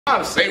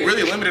They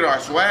really limited our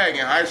swag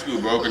in high school,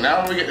 bro. Cause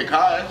now when we get the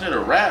car, that shit a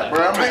rap,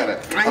 bro.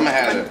 I'm gonna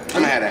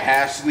have a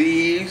half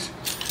sleeves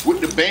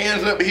with the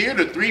bands up here,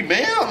 the 3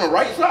 bands on the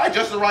right side,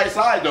 just the right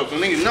side though. So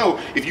niggas know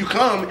if you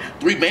come,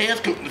 3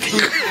 bands come.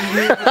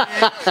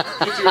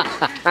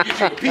 Get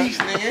you a piece,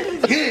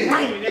 man.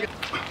 Yeah.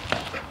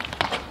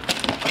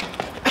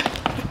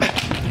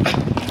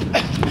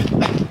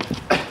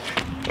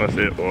 That's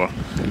it, boy.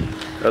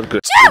 That's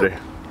good today.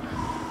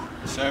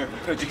 Sir,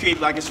 could you keep,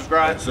 like, and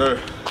subscribe? Yes,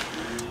 sir.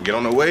 Get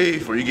on the wave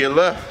before you get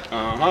left.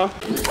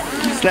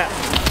 Snap.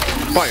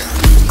 Fire.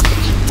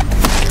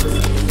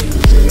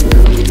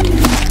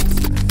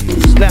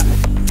 Snap.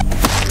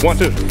 1,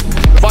 2.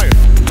 Fire.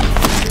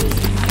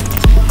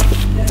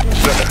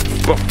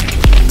 Go.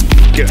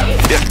 Get it.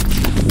 Yeah.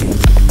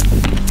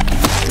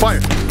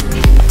 Fire.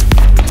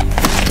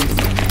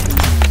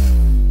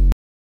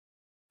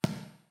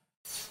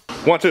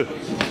 One, 2.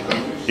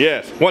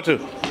 Yes. 1, 2.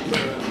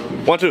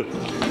 1, 2.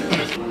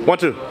 1,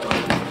 2.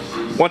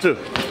 1, 2.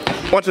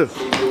 1, 2.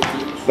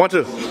 1,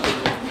 2.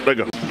 There you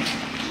go.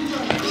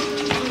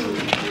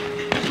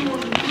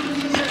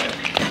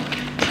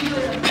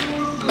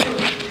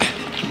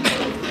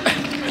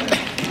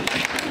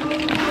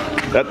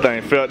 That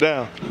thing fell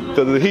down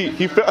because of the heat.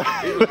 He fell.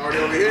 He was already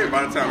over here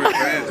by the time it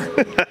passed.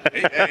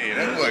 Hey,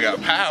 that boy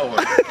got power.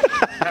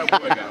 That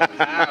boy got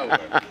power.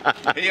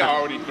 He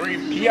already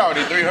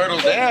 3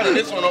 hurdles down, and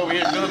this one over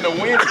here feeling the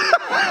wind.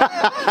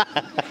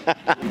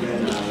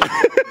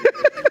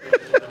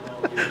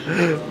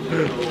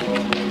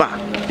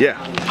 Yeah,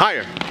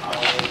 higher.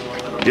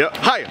 Yep,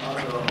 higher.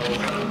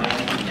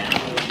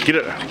 Get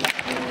it.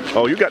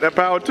 Oh, you got that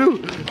power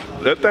too.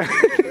 That thing.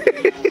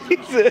 He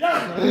said.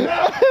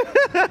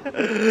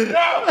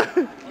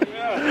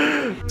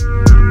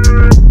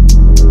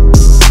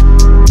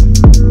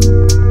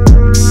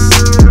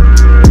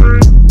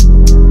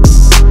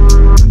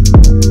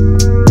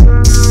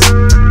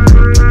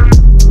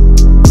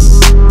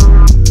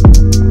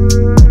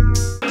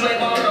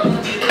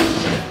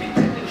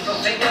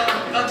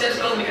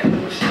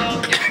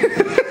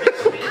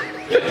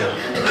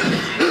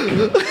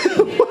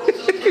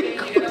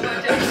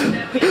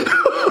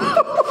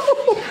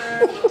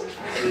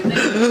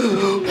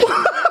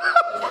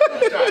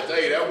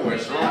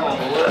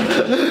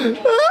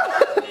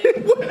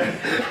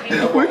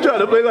 We trying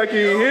to play like he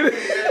ain't hit it.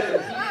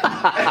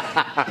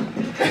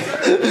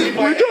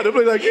 We trying to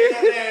play like he ain't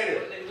hit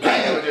it.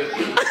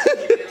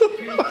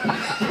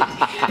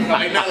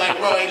 Not like,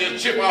 bro, he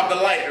just chip off the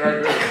light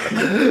right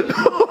there.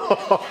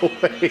 Oh,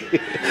 wait.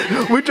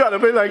 We trying to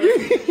play like he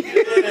ain't hit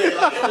it.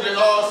 Like, it was just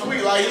all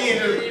sweet, like he ain't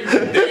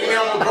just, they ain't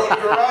ever broke the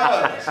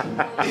garage.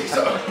 He's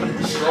so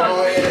strong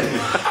ass.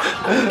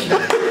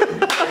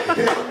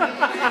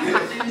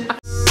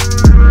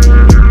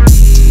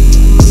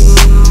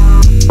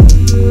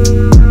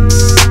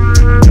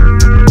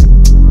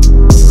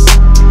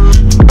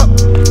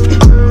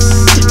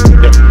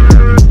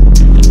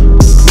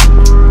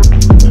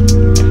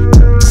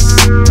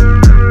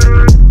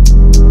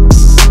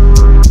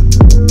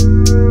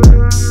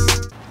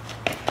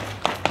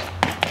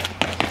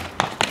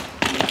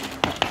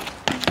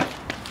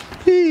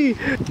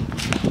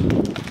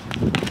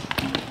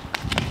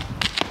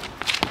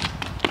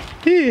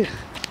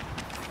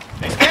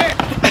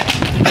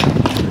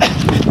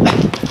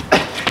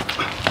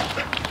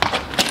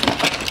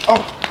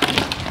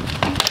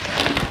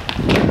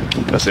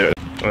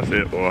 That's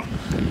it, boy.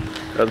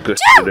 That's good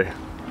today.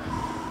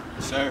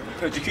 Sir,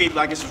 could you keep,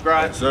 like, and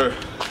subscribe? Yes, sir.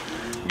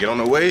 Get on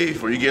the wave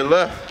before you get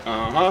left.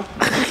 On me.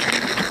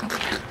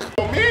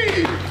 On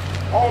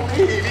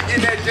me. If you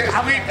get that jet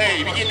sweep,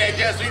 hey, if you get that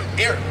jet sweep,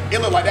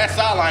 it look like that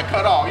sideline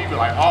cut off. You be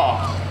like,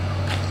 oh.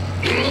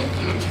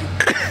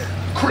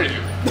 Crib.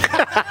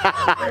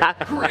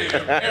 Crib.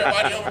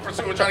 Everybody over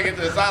pursuing trying to get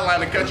to the sideline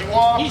to cut you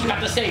off. He's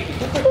got the safety.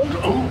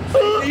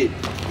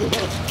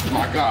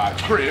 My God,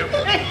 crib.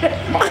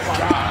 My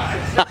God.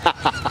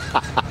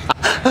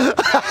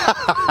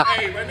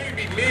 Hey, my nigga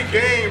be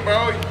mid-game,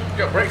 bro. You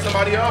gotta break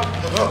somebody up.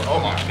 Oh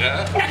my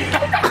God.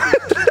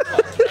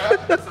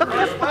 That's the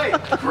first play.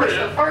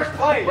 Crib. First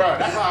play. Bro,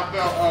 that's how I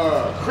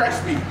felt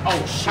Crespi.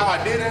 Oh shit. How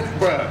I did it,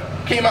 bro.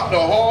 Came out the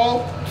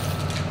hall.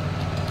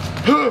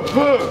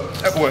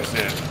 That boy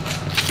said.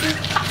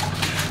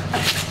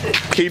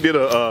 He did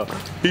a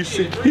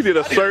he did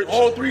a search.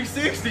 All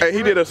 360. And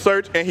he did a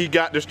search and he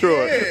got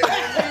destroyed.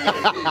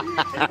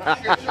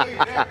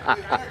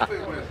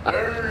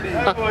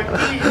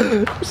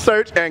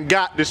 Search and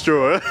got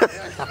destroyed.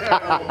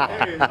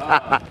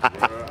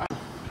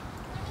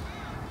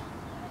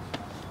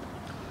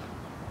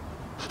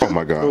 Oh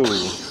my God.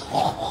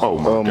 Oh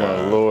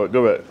my Lord.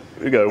 Go back.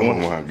 You got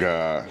one. Oh my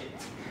God.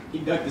 He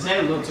ducked his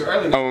head a little too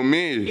early. Oh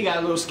me. He got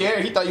a little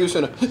scared. He thought you was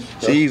gonna.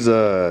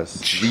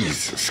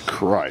 Jesus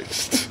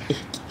Christ.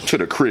 To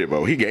the crib,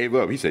 oh. He gave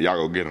up. He said, y'all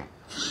go get him.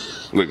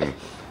 Look at him.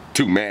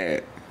 Too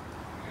mad.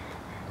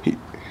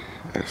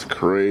 That's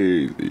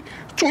crazy.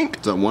 Twink.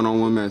 It's a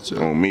one-on-one matchup.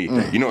 On me.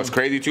 You know what's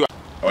crazy too?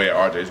 Oh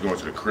yeah, RJ's going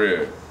to the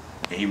crib.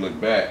 And he looked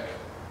back.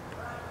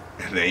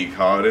 And then he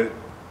called it.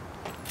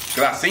 Cause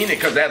I seen it,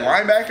 cause that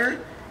linebacker,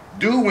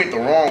 dude went the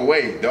wrong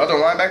way. The other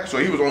linebacker, so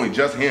he was only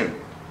just him.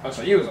 Oh,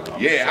 so you was on.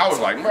 Yeah, I was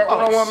like, man,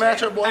 one-on-one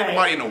matchup, boy. Ain't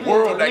nobody in the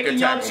world that can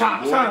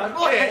tackle me,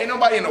 boy. Yeah, ain't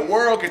nobody in the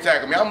world can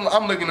tackle me.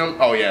 I'm looking at him.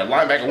 Oh yeah,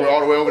 linebacker went all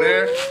the way over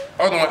there.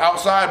 Other one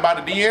outside by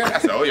the DN. I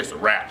said, oh, it's a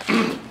wrap.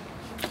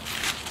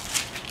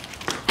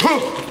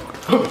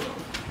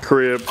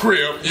 Crib.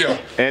 Yeah.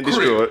 And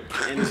destroyed.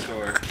 In the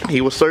store.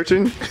 He was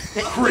searching,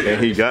 Crib.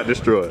 and he got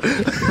destroyed.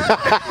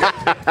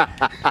 That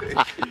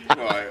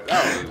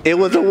It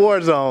was a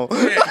war zone.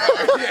 Hey,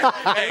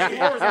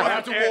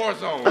 Warzone to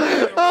Warzone.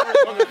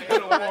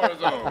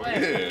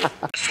 Yeah.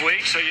 This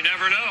week, so you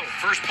never know.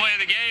 First play of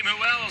the game,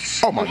 who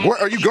else? Oh my, where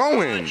are you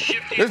going?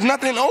 There's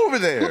nothing over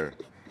there.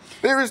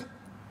 There is.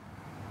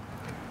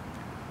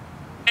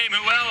 Game,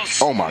 who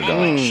else? Oh my God.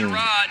 Malik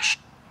Sherrod.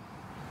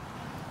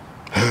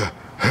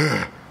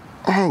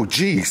 Oh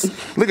jeez.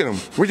 Look at him.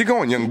 Where you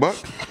going, young buck?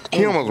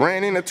 He almost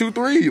ran in a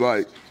 2-3.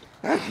 Like,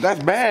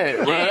 that's bad,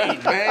 bro.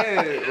 That's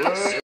bad,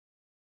 bro.